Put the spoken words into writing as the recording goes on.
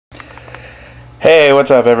Hey, what's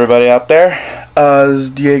up, everybody out there? This is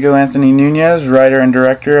Diego Anthony Nunez, writer and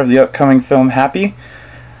director of the upcoming film Happy.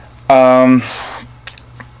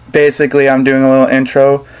 Basically, I'm doing a little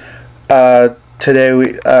intro.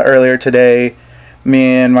 Earlier today, me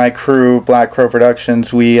and my crew, Blackcrow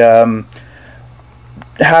Productions, we had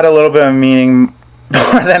a little bit of a meeting,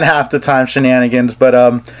 more than half the time shenanigans,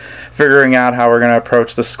 but figuring out how we're going to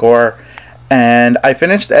approach the score. And I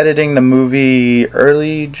finished editing the movie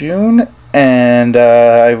early June, and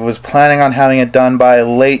I was planning on having it done by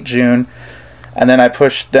late June, and then I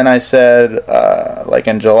said like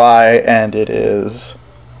in July, and it is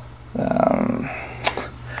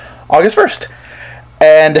August 1st.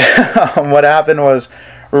 And what happened was,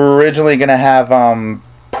 we're originally going to have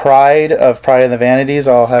Pride of the Vanities.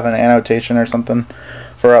 I'll have an annotation or something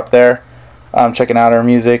for up there, checking out her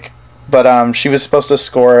music. But she was supposed to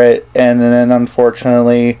score it, and then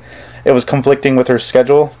unfortunately it was conflicting with her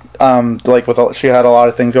schedule. She had a lot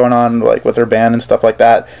of things going on, like with her band and stuff like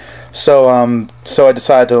that. So I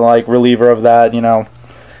decided to relieve her of that,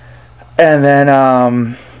 And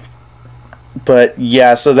then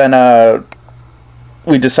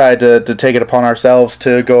we decided to take it upon ourselves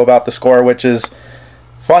to go about the score, which is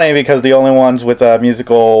funny because the only ones with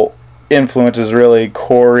musical influence is really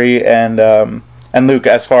Corey and Luke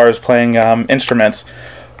as far as playing instruments.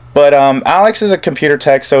 But Alex is a computer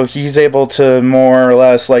tech, so he's able to more or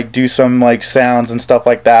less do some sounds and stuff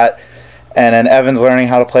like that. And then Evan's learning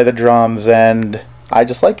how to play the drums, and I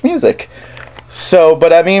just like music. So,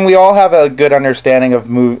 but I mean, we all have a good understanding of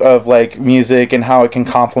music and how it can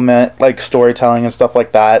complement storytelling and stuff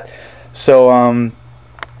like that. So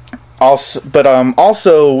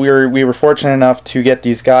also we were fortunate enough to get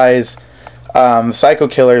these guys, Psycho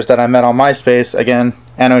Killers, that I met on MySpace. Again,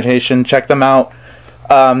 annotation, check them out.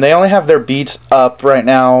 They only have their beats up right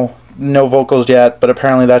now, no vocals yet, but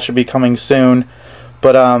apparently that should be coming soon.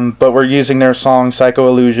 But we're using their song Psycho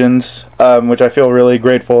Illusions, which I feel really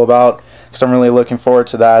grateful about, because I'm really looking forward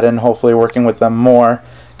to that and hopefully working with them more,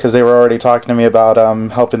 because they were already talking to me about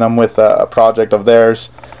helping them with a project of theirs.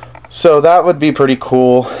 So that would be pretty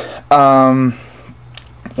cool. Well,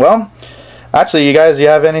 actually, you guys, you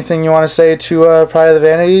have anything you want to say to Pride of the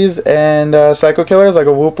Vanities and Psycho Killers, like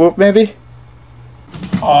a whoop whoop maybe?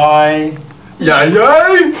 Hi. Yay! You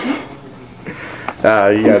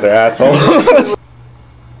guys are assholes.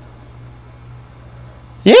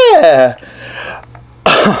 Yeah.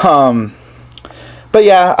 But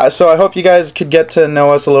yeah, so I hope you guys could get to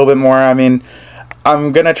know us a little bit more. I mean,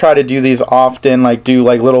 I'm gonna try to do these often, do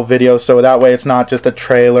little videos, so that way it's not just a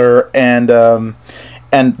trailer and then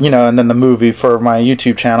the movie for my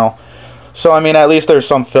YouTube channel. So I mean, at least there's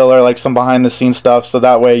some filler, some behind the scenes stuff, so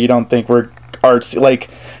that way you don't think we're artsy,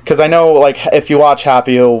 because I know if you watch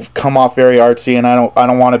Happy, it'll come off very artsy, and I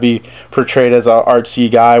don't want to be portrayed as a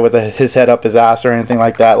artsy guy with his head up his ass or anything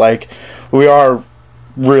like that. We are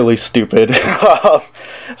really stupid.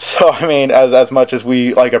 So I mean, as much as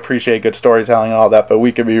we appreciate good storytelling and all that, but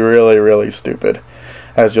we could be really, really stupid,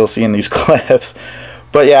 as you'll see in these clips.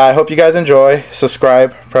 But yeah, I hope you guys enjoy.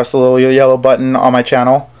 Subscribe, press the little yellow button on my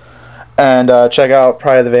channel, and check out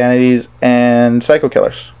Pride of the Vanities and Psycho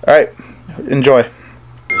Killers. Alright, enjoy.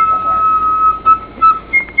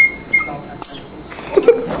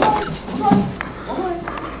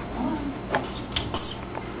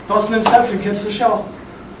 Boston Inception, gets the shell.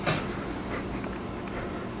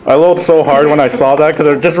 I lulled so hard when I saw that, because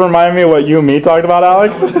it just reminded me of what you and me talked about,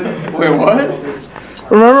 Alex. Wait, what?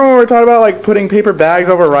 Remember when we were talking about putting paper bags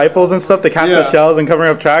over rifles and stuff to catch the shells and covering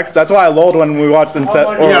up tracks? That's why I lulled when we watched when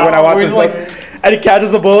I watched Inception. And he catches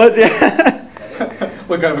the bullets. Yeah.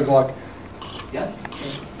 Look, I have a Glock. Yeah.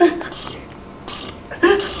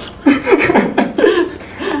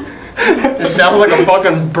 It sounds like a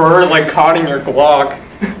fucking bird caught in your Glock.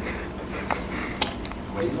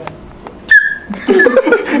 What is that?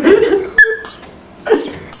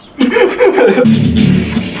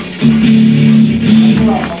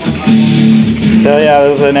 So yeah,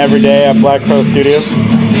 this is an everyday at Blackcrow Studios.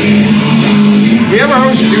 We have our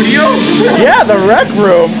own studio? Yeah, the rec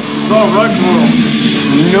room. The rec room.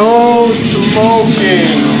 No smoking.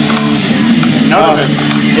 None of it.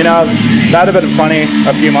 That'd have been funny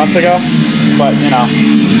a few months ago, but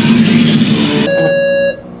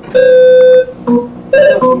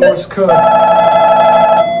That's Morse code.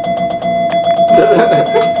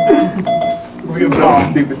 We have all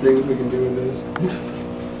stupid things we can do in this.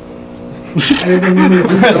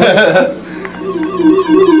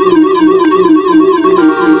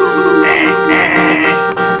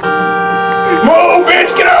 Whoa,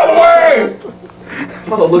 bitch, get out of the way!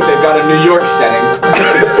 Oh, look, they've got a New York setting.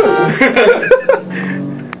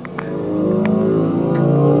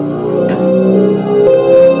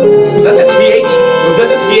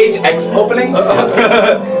 next opening?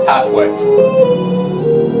 Halfway.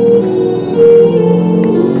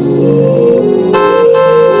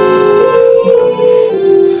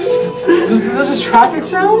 Is that just traffic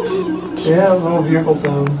sounds? Yeah, little vehicle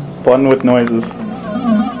sounds. Fun with noises.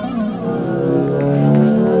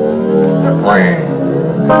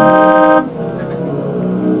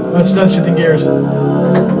 That's shifting gears.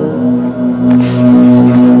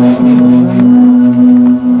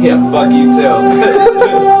 Yeah, fuck you too.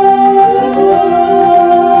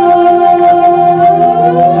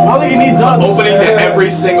 I don't think he needs us. Opening to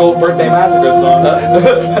every single Birthday Massacre song.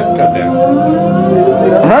 Goddamn.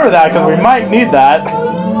 Remember that, because we might need that.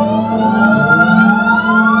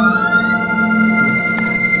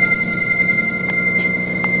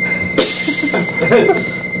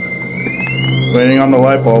 Waiting on the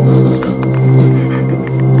light bulb.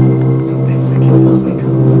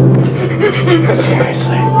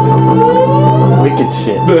 Seriously. Wicked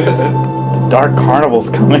shit. Dark Carnival's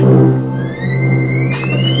coming.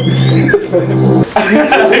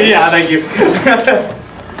 Yeah, thank you.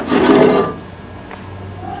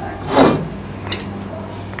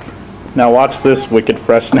 Now watch this wicked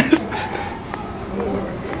freshness.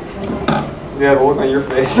 Yeah, the look on your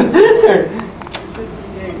face.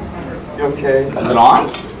 You okay? Is it on?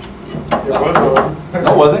 It was on. No,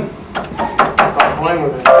 it wasn't. Stop playing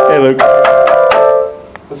with it. Hey Luke.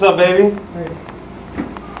 What's up, baby? Where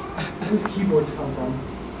does keyboards come from?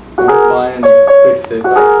 Mine and you fixed it by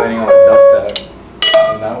playing on the dust app.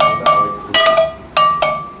 And that was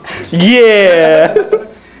Yeah!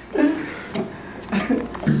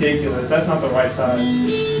 Ridiculous. That's not the right side.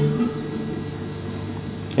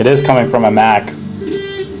 It is coming from a Mac. For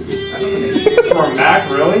a Mac,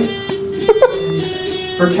 really?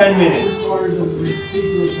 For 10 minutes.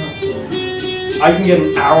 I can get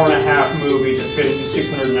an hour and a half movie to fit into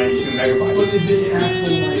 692 megabytes. But is it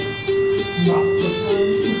actual, like, not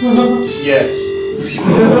QuickTime? Yes.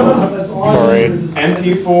 That's all. Sorry.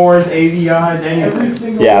 MP4s, AVIs,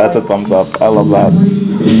 anything. Yeah, that's a thumbs up. I love that.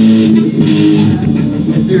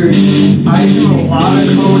 Dude, I do a lot of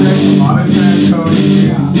codecs, a lot of transcoding.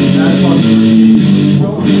 Yeah. That's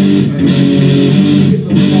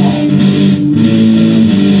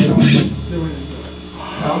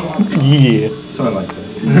Yeah. something like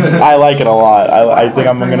that. I like it a lot. I think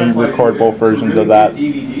I'm going to record both versions of that.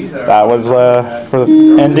 That was for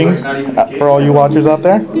the ending for all you watchers out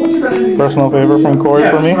there. Personal favor from Corey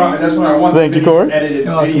for me. That's what I want. Thank you, Corey. Edited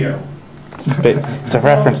video. It's a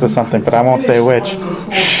reference to something, but I won't say which.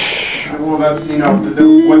 Well, that's, you know,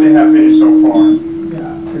 what they have finished so far.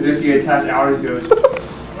 Yeah. Because if you attach hours to it.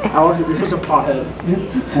 Alex, you're such a pothead.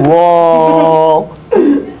 Whoa!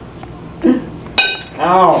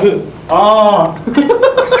 Ow! Oh!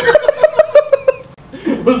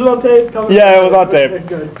 Was it on tape? Yeah, it was on tape. Okay,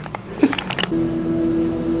 good.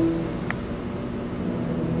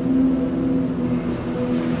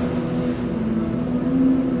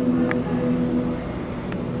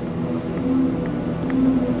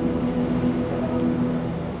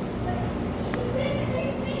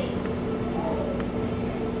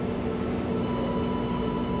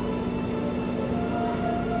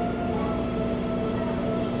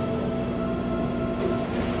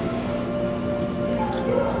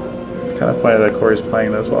 Kind of funny that Corey's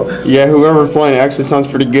playing this while. Yeah, whoever's playing it actually sounds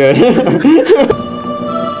pretty good.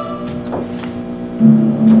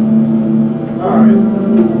 Alright.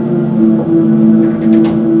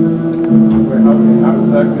 Wait, how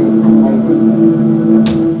exactly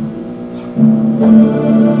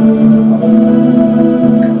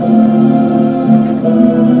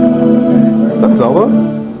Is that Zelda? I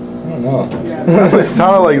don't know. It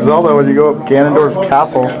sounded like Zelda when you go up Ganondorf's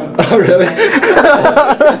castle. Oh, really?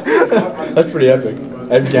 That's pretty epic.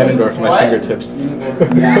 I have Ganondorf in my fingertips.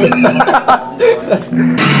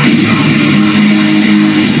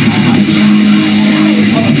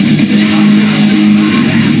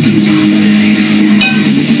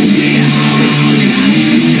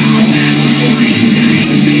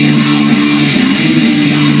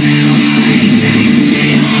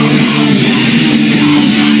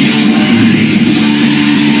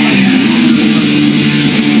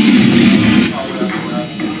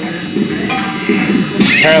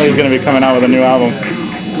 Apparently he's gonna be coming out with a new album.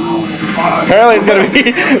 Apparently it's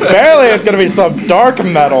gonna be some dark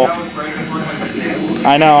metal.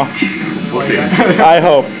 I know. We'll see. I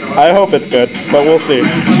hope it's good, but we'll see.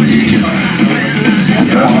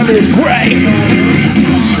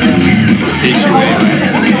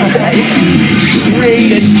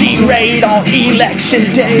 Rated G-raid on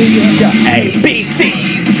election day. The ABC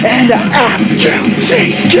and the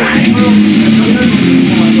FQC.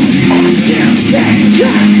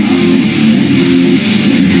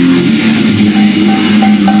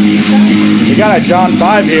 You got a John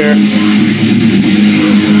 5 here.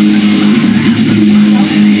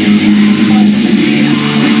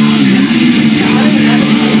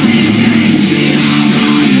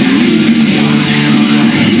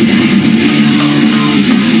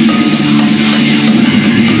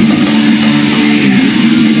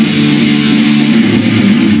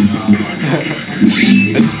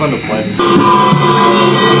 It's just fun to play.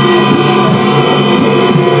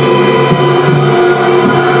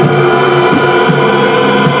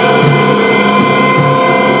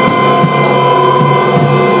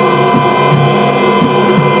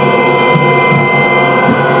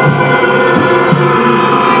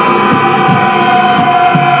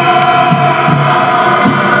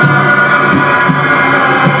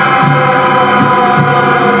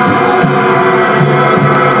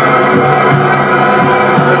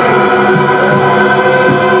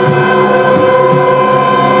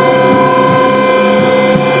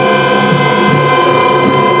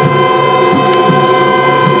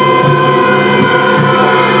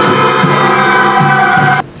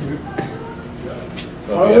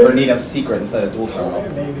 Need them secret instead of dual terminal.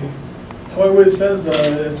 Maybe. Toy Wiz says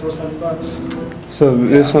it's worth $7. So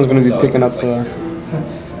this one's going to be picking up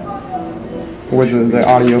where the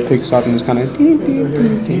audio picks up and it's kind of.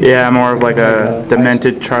 Yeah, more of like a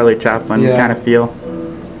demented Charlie Chaplin kind of feel.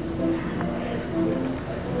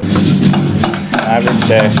 Average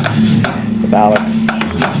day with Alex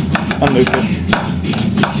and Lucas.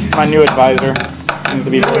 My new advisor. Seems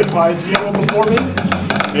to be. New advisor, you had one before me?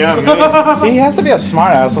 Yeah, See, he has to be a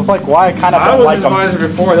smart ass. It's like why I kind of don't like him. I was advisor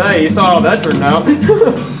before that. You saw how that turned out.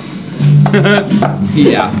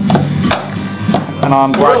 Yeah. And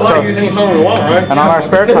on Blackcrow, right? and on our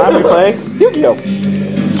spare time we play Yu-Gi-Oh.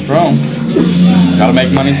 Strong. Gotta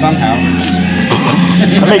make money somehow.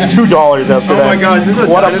 I made $2 yesterday. Oh my gosh, this is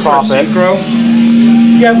what a profit!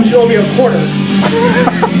 Yeah, but you owe me a quarter.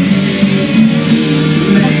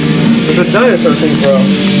 It's a dinosaur synchro.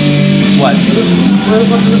 What? Where the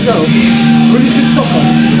fuck did this go? Where did this get cell phone?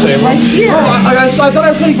 It's right here. I thought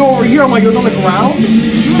I saw you go over here. I'm like, it was on the ground?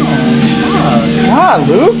 God,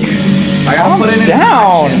 Luke. I gotta put it in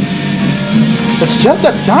down. section. It's just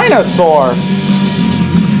a dinosaur.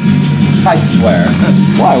 I swear.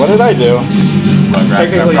 Why? What did I do?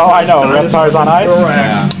 Technically, Oh, I know. Reptiles on ice.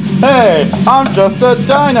 yeah. Hey, I'm just a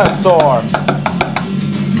dinosaur.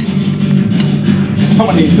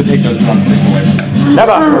 Someone needs to take those drumsticks away from me.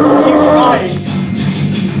 Never. Right.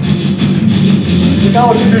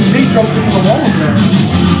 Now it's there's big drumsticks on the wall over there.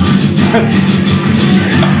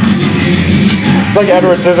 It's like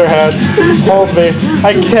Edward Scissorhands. Hold me.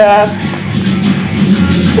 I can't.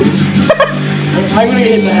 I'm gonna get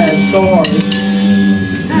hit in the head so hard.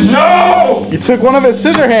 No! You took one of his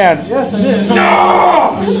scissor hands. Yes, I did.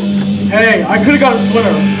 No! Hey, I could have got a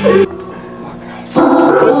splinter.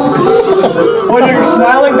 Oh, no, you're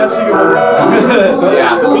smiling? That's Stevie Wonder.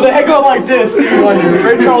 Yeah. With the head going like this, Stevie Wonder.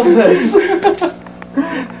 Ray Charles this.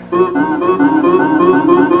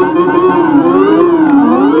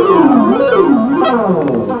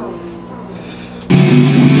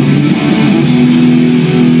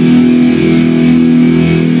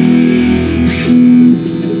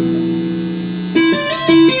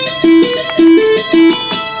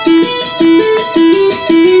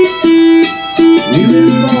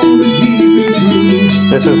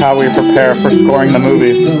 This is how we prepare for scoring the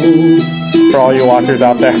movie. For all you watchers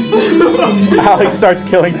out there. Alex starts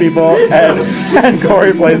killing people and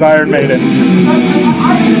Corey plays Iron Maiden.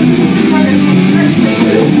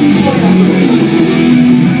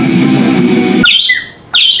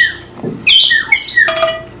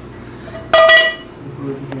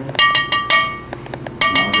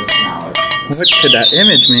 What could that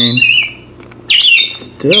image mean?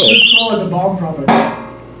 Still. It's small like the bomb from it.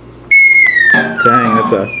 Dang,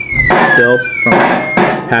 that's a still from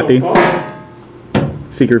Happy.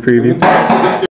 Secret preview.